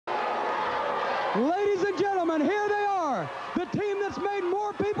Ladies and gentlemen, here they are, the team that's made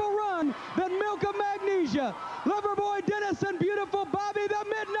more people run than Milk of Magnesia. Loverboy Dennis and Beautiful Bobby, the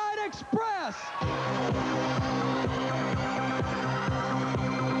Midnight Express.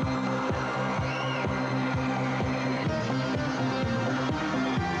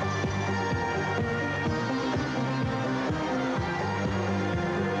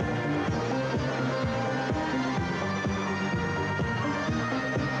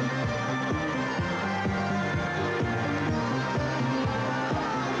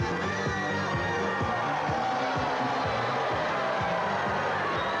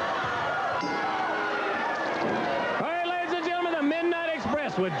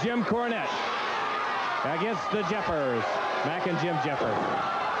 With Jim Cornette against the Jeffers, Mac and Jim Jeffer.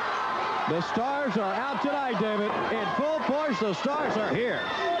 The Stars are out tonight, David. In full force, the Stars are here.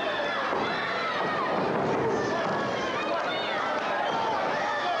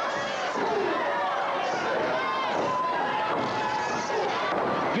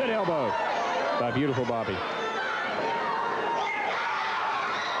 Good elbow by Beautiful Bobby.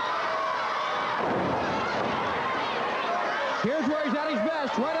 Here's where he's at his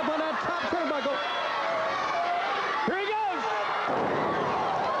best, right up on that top turnbuckle. Here he goes.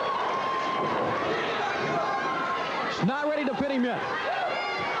 It's not ready to pin him yet.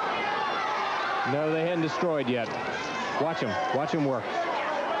 No, they hadn't destroyed yet. Watch him work.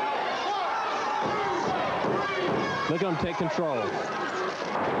 Look at them take control.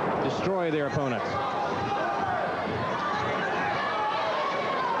 Destroy their opponents.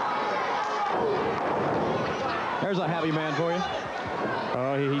 There's a heavy man for you.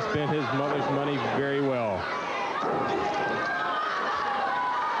 Oh, he spent his mother's money very well.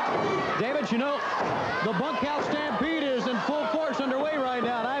 David, you know, the Bunkhouse Stampede is in full force underway right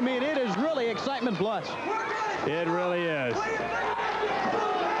now. I mean, it is really excitement plus. It really is.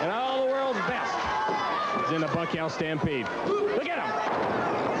 And all the world's best is in the Bunkhouse Stampede. Look at him.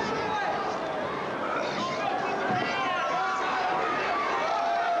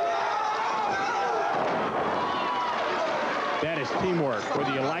 That is teamwork,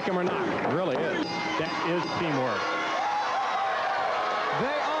 whether you like them or not. It really is. That is teamwork.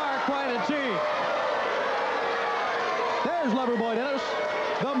 They are quite a team. There's Loverboy Dennis.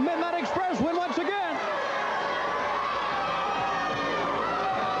 The Midnight Express win once again.